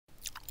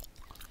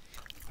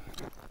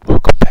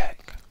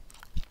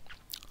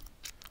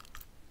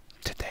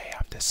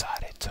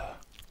to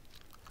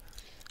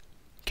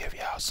give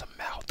y'all some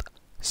mouth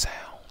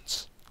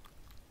sounds,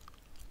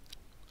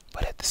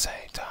 but at the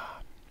same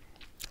time,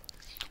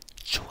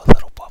 chew a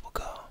little bubble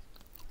gum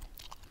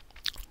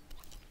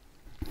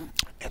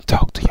and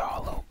talk to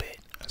y'all a little bit.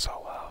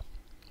 So,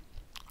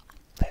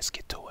 let's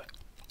get to it.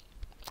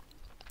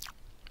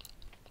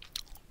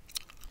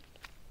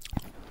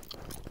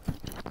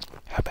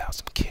 How about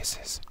some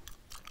kisses?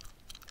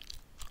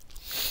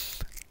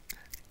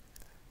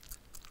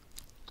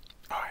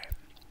 Alright,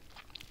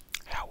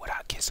 how would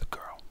I kiss a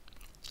girl?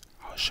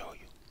 I'll show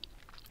you.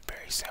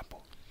 Very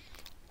simple.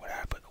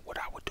 What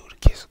I would do to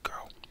kiss a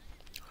girl.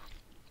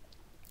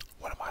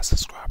 One of my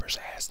subscribers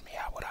asked me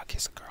how would I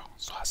kiss a girl.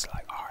 So I was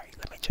like, alright,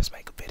 let me just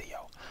make a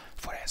video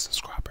for that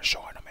subscriber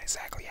showing them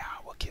exactly how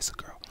I would kiss a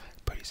girl.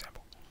 Pretty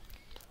simple.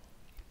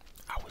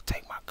 I would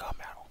take my gum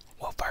out.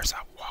 Well, first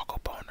I would walk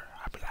up on her.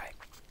 I'd be like,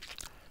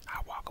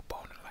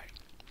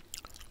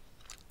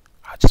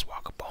 I just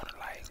walk up on her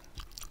like,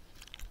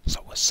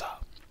 so what's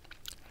up?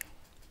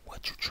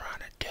 What you trying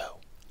to do?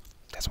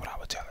 That's what I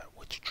would tell her.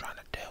 What you trying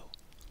to do?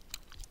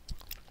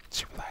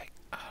 She'd be like,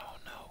 I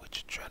don't know what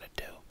you trying to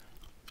do.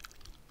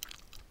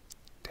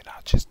 Then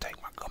I'll just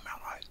take my gum out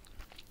like,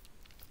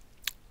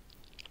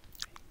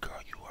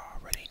 girl, you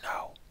already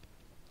know.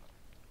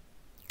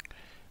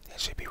 Then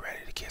she'd be ready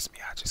to kiss me.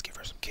 I'd just give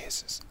her some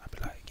kisses. I'd be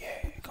like,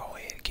 yeah, go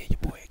ahead and give your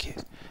boy a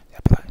kiss.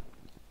 I'd be like,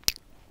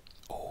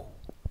 oh,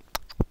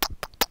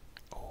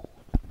 oh.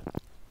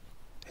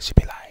 Then she'd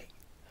be like,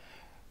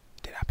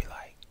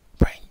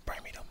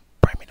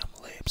 bring me them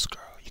lips,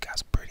 girl. You got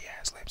some pretty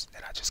ass lips.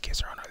 Then I just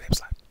kiss her on her lips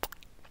like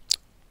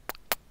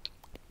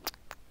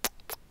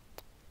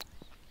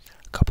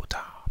a couple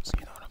times,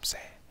 you know what I'm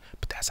saying?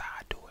 But that's how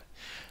I do it.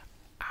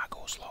 I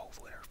go slow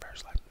with her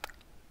first, like,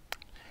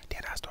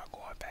 then I start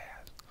going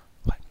fast,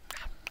 like,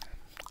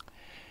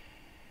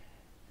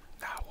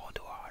 nah, I won't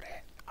do all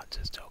that. I'm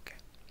just joking.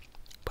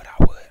 But I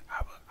would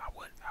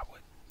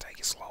take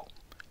it slow.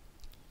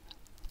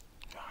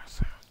 You know what I'm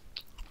saying?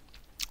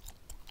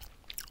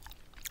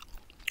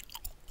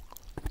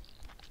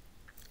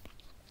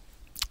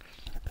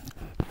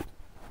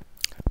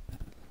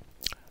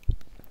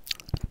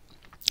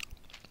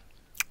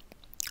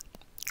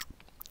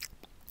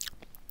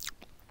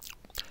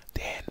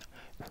 Then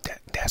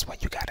that's when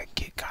you gotta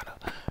get kind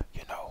of,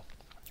 you know,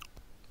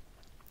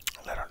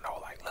 let her know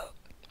like, look,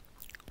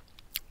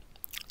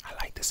 I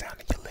like the sound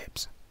of your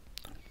lips.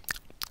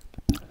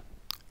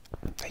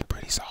 They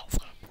pretty soft.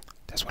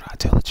 That's what I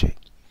tell a chick.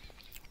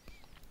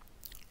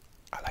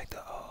 I like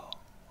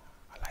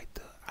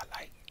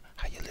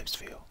how your lips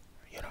feel.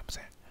 You know what I'm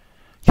saying?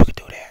 You can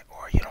do that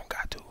or you don't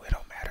got to. It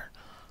don't matter.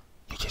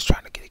 You just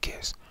trying to get a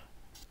kiss.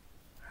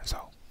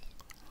 So,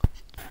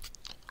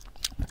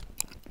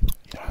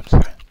 you know what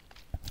I'm saying?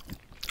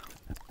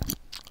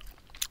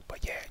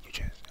 But yeah, you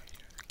just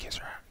kiss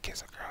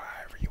a girl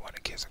however you want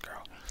to kiss a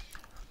girl.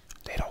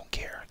 They don't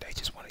care. They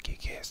just want to get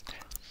kissed.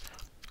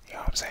 You know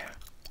what I'm saying?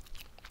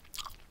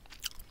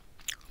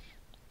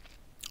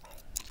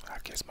 I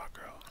kiss my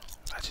girl.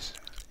 I just,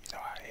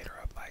 I hit her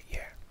up like,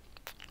 yeah.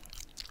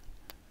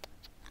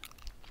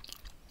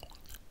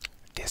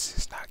 This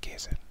is not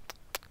kissing.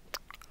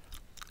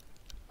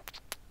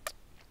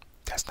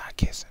 That's not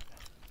kissing.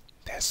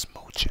 That's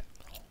smooching.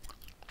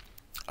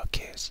 A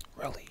kiss,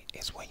 really,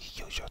 is when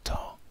you use your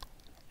tongue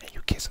and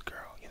you kiss a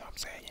girl. You know what I'm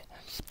saying?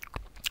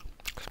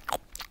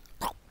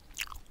 You know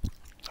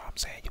what I'm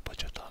saying? You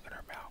put your tongue in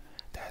her mouth.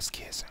 That's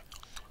kissing.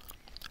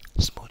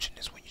 Smooching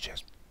is when you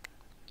just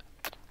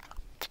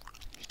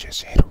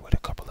hit her with a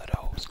couple of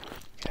those. You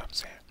know what I'm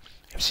saying?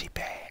 If she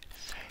bad,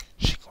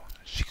 she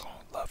gonna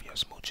love your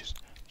smooches.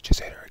 You just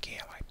hit her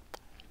again like,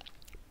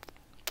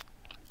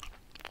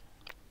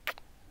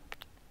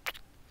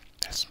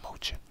 that's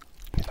smooching.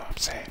 You know what I'm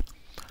saying?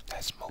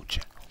 That's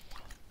smooching.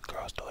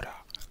 Girls do it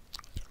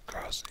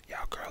out.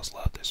 Y'all girls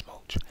love this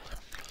smooch.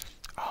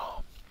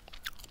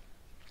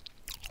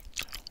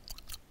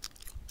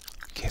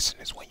 Kissing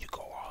is when you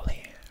go all in.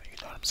 You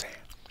know what I'm saying?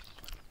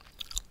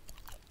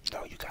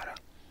 You gotta.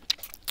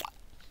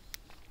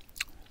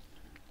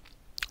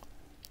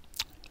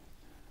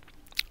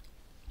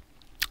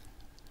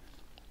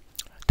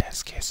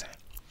 That's kissing.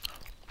 You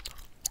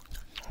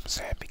know what I'm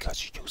saying?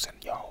 Because you're using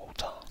your whole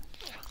tongue.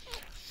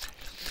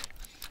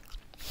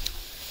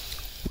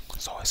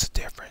 So it's a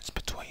difference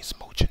between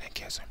smooching and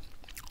kissing.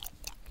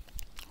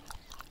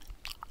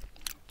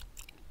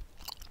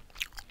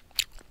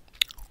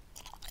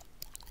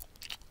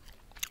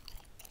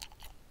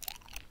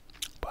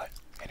 But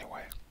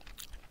anyway,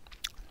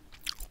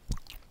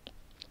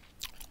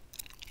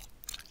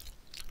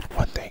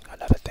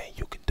 another thing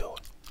you can do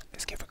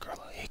is give a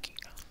girl a hickey.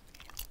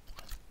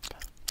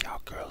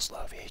 Y'all girls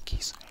love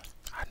hickeys.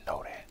 I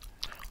know that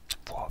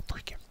for a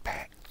freaking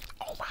fact.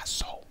 On my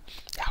soul.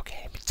 Y'all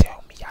can't even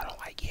tell me y'all don't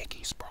like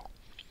hickeys, bro.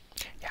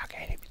 Y'all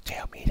can't even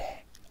tell me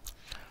that.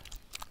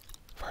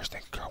 First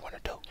thing a girl wanna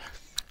do,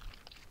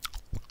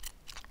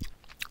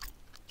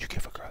 you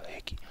give a girl a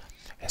hickey.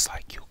 It's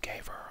like you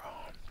gave her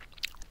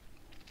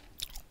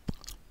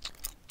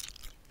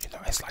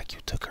it's like you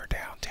took her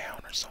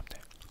downtown or something.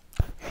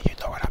 And you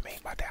know what I mean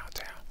by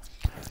downtown.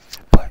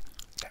 But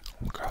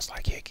girls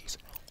like hickeys.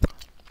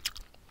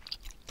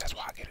 That's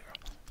why I get a girl.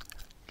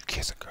 You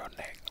kiss a girl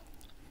neck.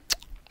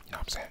 You know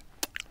what I'm saying?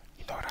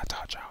 You know what I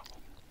taught y'all.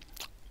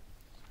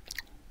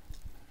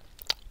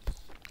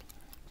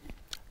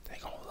 They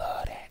gonna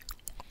love that.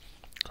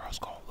 Girls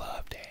gonna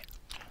love that.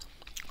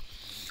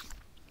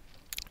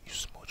 You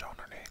smooch on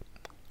her neck.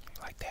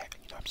 Like that.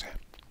 You know what I'm saying?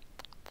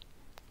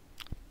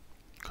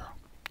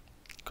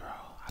 Girl,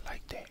 I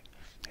like that.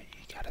 And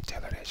you gotta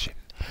tell her that shit.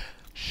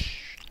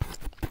 Shh.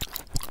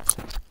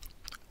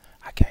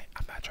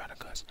 I'm not trying to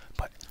cuss,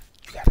 but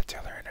you gotta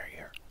tell her in her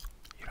ear.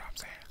 You know what I'm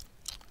saying?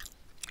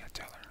 You gotta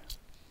tell her.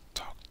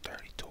 Talk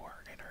dirty to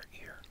her in her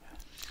ear.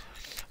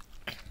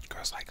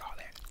 Girls like all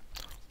that.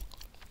 You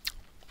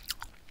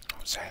know what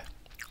I'm saying?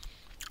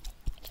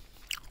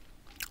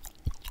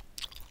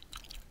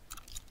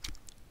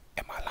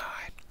 Am I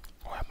lying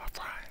or am I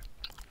frying?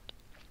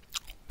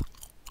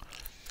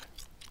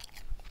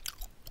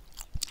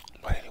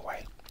 But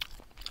anyway,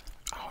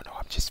 I don't know,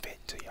 I'm just fitting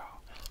to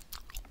y'all.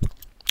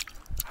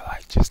 I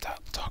like just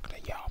talking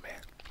to y'all,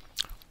 man.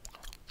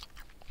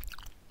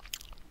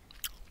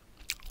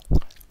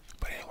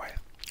 But anyway,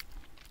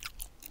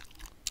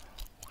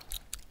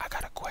 I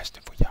got a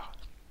question for y'all.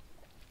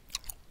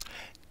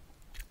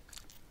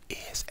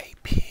 Is a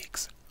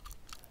pig's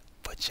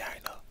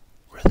vagina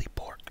really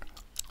pork?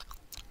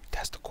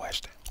 That's the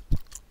question.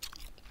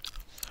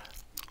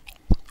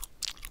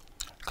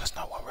 Because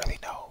no one really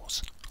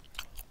knows.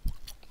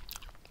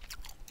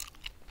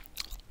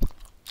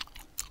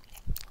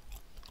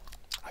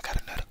 I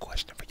got another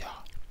question for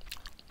y'all.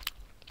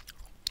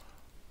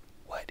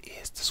 What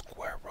is the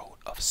square root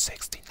of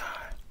 69?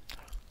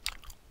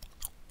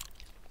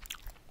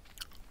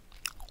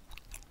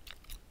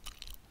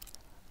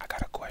 I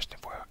got a question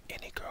for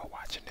any girl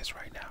watching this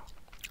right now.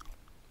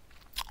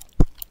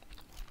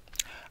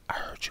 I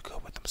heard you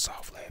good with them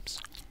soft lips.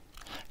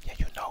 Yeah,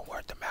 you know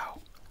word the mouth.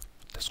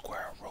 The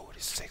square root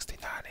is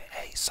 69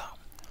 and 8 something.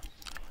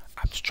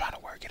 I'm just trying to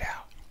work it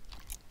out.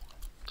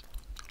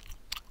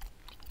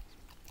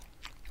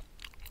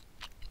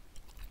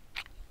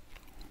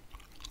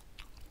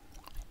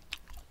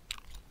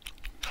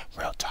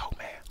 Real talk,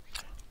 man.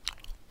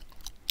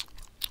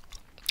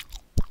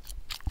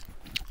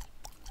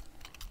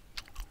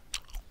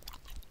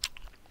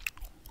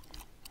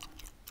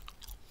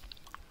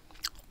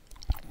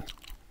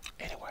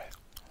 Anyway.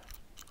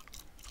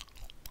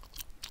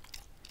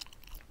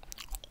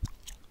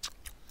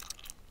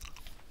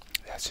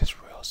 That's just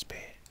real spit.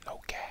 No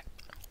cap.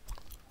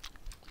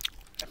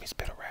 Let me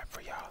spit a rap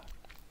for y'all.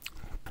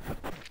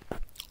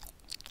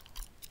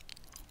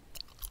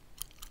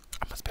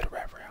 I'ma spit a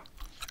rap for y'all.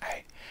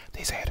 Hey,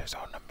 these haters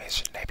on the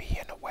mission, they be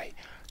in the way,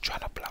 trying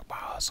to block my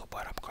hustle,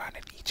 but I'm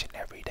grinding each and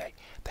every day.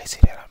 They see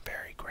that I'm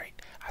very great.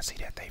 I see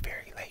that they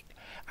very late.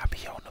 I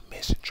be on the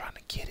mission, trying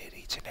to get it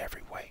each and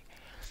every way.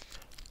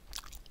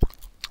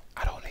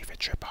 I don't even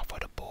trip off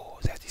of the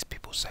bulls, as these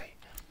people say.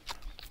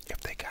 If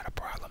they got a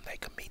problem, they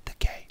can meet the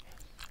K.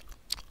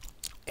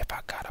 If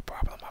I got a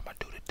problem, I'ma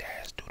do the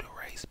dash, do the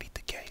race, beat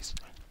the case.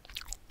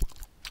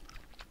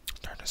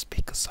 Turn the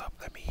speakers up,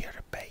 let me hear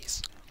the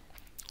bass.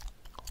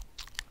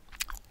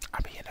 I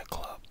be in the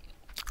club,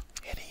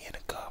 Henny in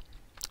the cup,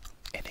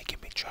 and they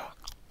get me drunk.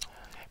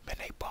 Man,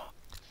 they bump,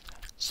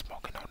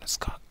 smoking on the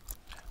skunk.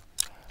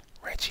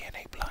 Reggie and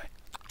they blunt,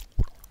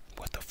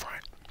 with the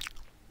front.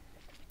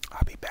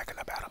 I'll be back in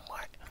about a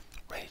month,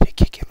 ready to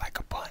kick it like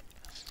a bunt.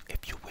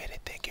 If you with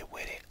it, then get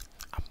with it.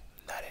 I'm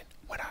nutting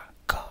when I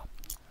come.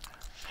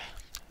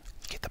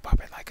 Get the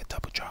poppin' like a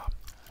double drop.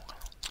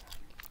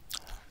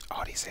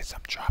 All these hits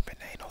I'm dropping,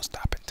 ain't no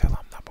stopping till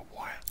I'm number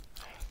one.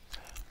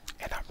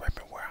 And I'm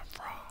reppin' where I'm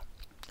from.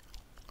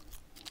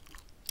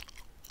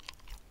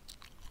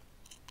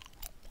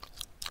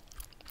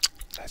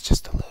 That's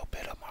just a little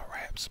bit of my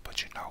raps,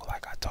 but you know,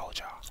 like I told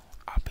y'all,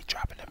 I'll be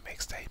dropping a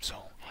mixtape soon.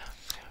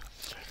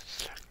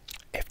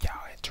 If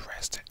y'all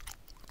interested,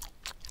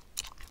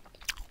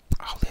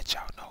 I'll let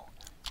y'all know.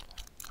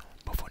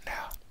 But for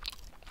now,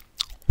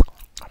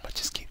 I'ma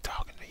just keep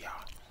talking to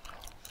y'all.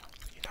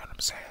 You know what I'm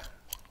saying?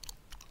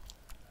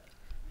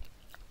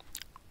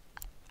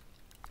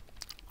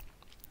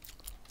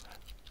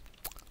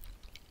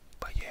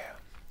 But yeah,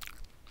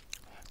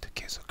 to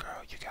kiss a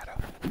girl, you gotta.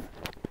 You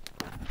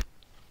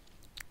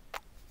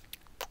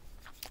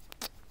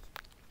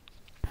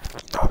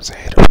know what I'm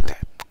saying? Hit her with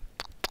that.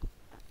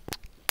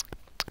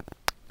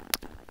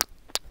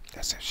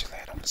 That's if she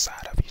laid on the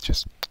side of you,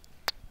 just.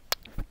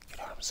 You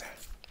know what I'm saying?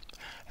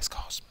 It's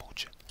called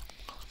smooching.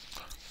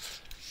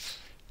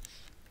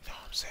 You know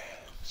what I'm saying?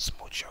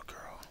 Smooch your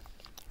girl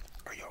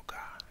or your guy.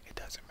 It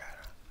doesn't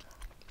matter.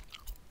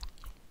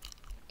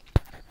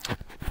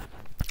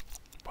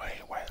 But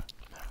anyway,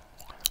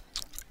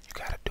 you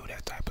gotta do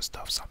that type of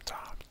stuff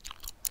sometimes.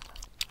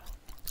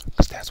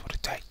 Because that's what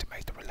it takes to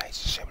make the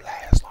relationship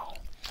last long.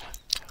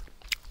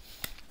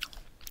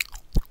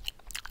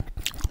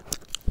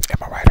 Am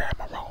I right or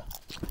am I wrong?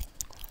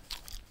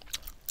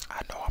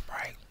 I know I'm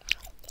right.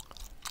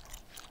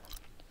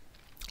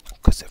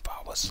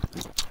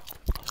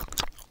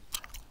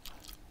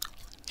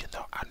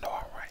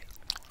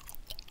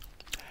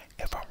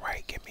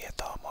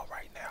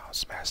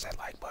 smash that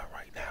like button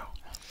right now.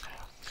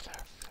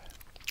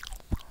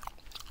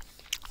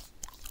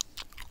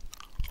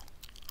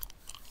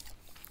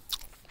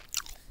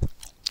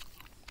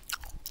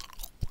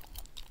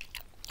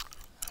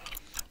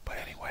 But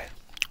anyway,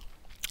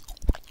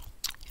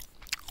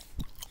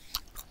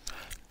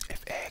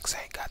 if eggs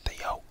ain't got the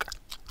yolk,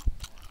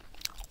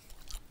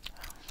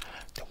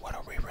 then what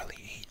are we really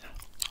eating?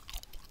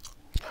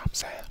 You know what I'm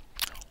saying?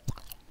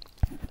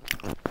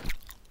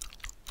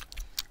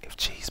 If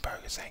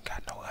cheeseburgers ain't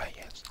got no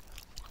onions,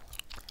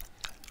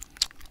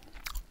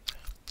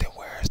 then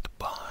where's the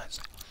buns?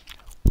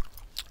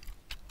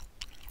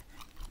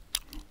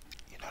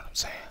 You know what I'm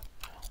saying?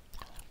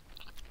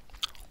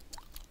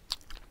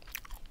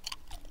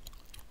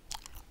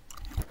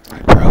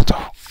 Like real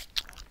talk.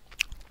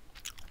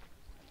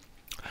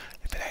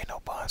 If it ain't no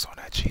buns on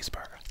that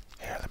cheeseburger,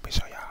 here, let me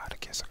show y'all how to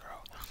kiss a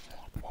girl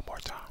one more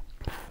time.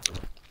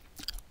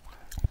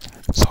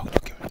 So you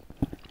can,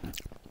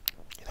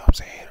 you know what I'm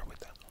saying, hit her with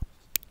the,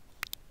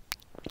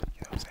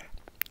 you know what I'm saying?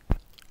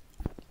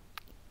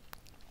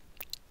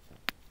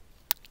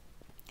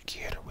 You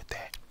can hit her with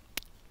that.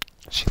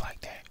 She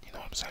like that, you know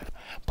what I'm saying?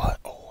 But,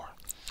 or,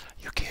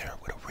 you can hit her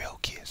with a real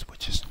kiss,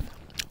 which is,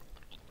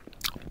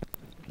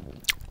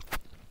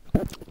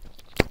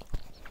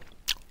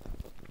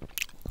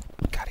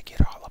 gotta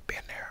get all up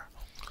in there.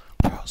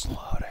 Girls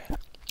love that.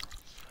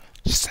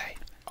 She say,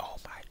 oh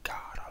my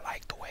God, I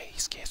like the way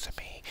he's kissing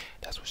me.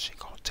 That's what she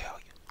gonna tell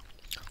you.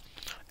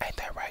 Ain't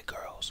that right,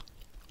 girls?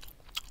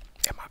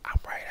 I'm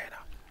right, ain't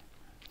I?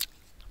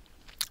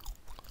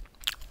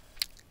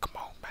 Come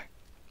on, man.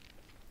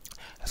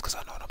 That's because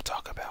I know what I'm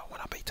talking about when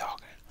I be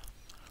talking.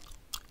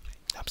 You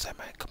know what I'm saying,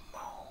 man? Come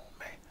on,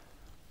 man.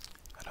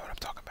 I know what I'm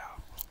talking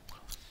about.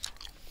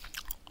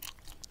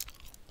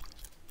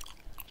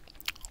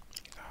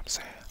 You know what I'm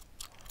saying?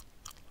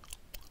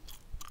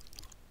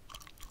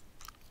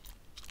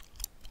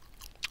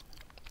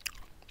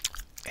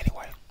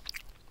 Anyway.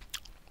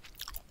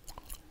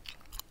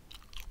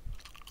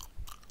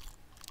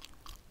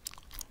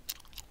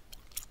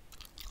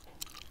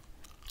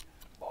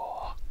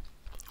 Boy.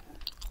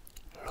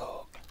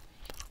 Look.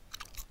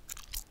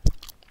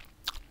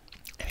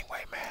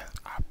 Anyway, man,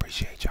 I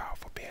appreciate y'all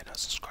for being a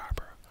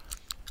subscriber.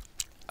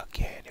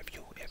 Again, if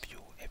you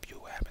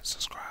haven't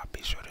subscribed,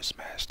 be sure to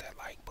smash that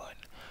like button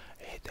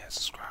and hit that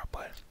subscribe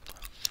button.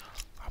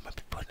 I'm gonna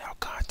be putting out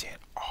content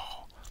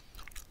all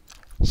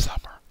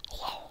summer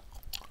long.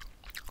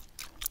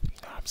 You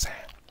know what I'm saying?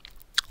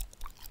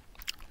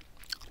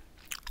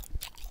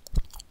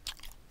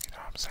 You know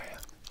what I'm saying?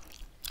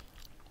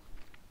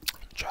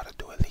 Try to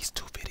do at least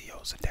 2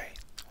 videos a day.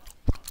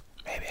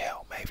 Maybe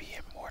hell, maybe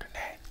even more than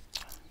that.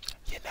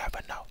 You never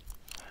know.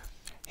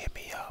 Hit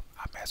me up.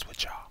 I mess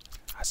with y'all.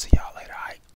 I see y'all later. Alright.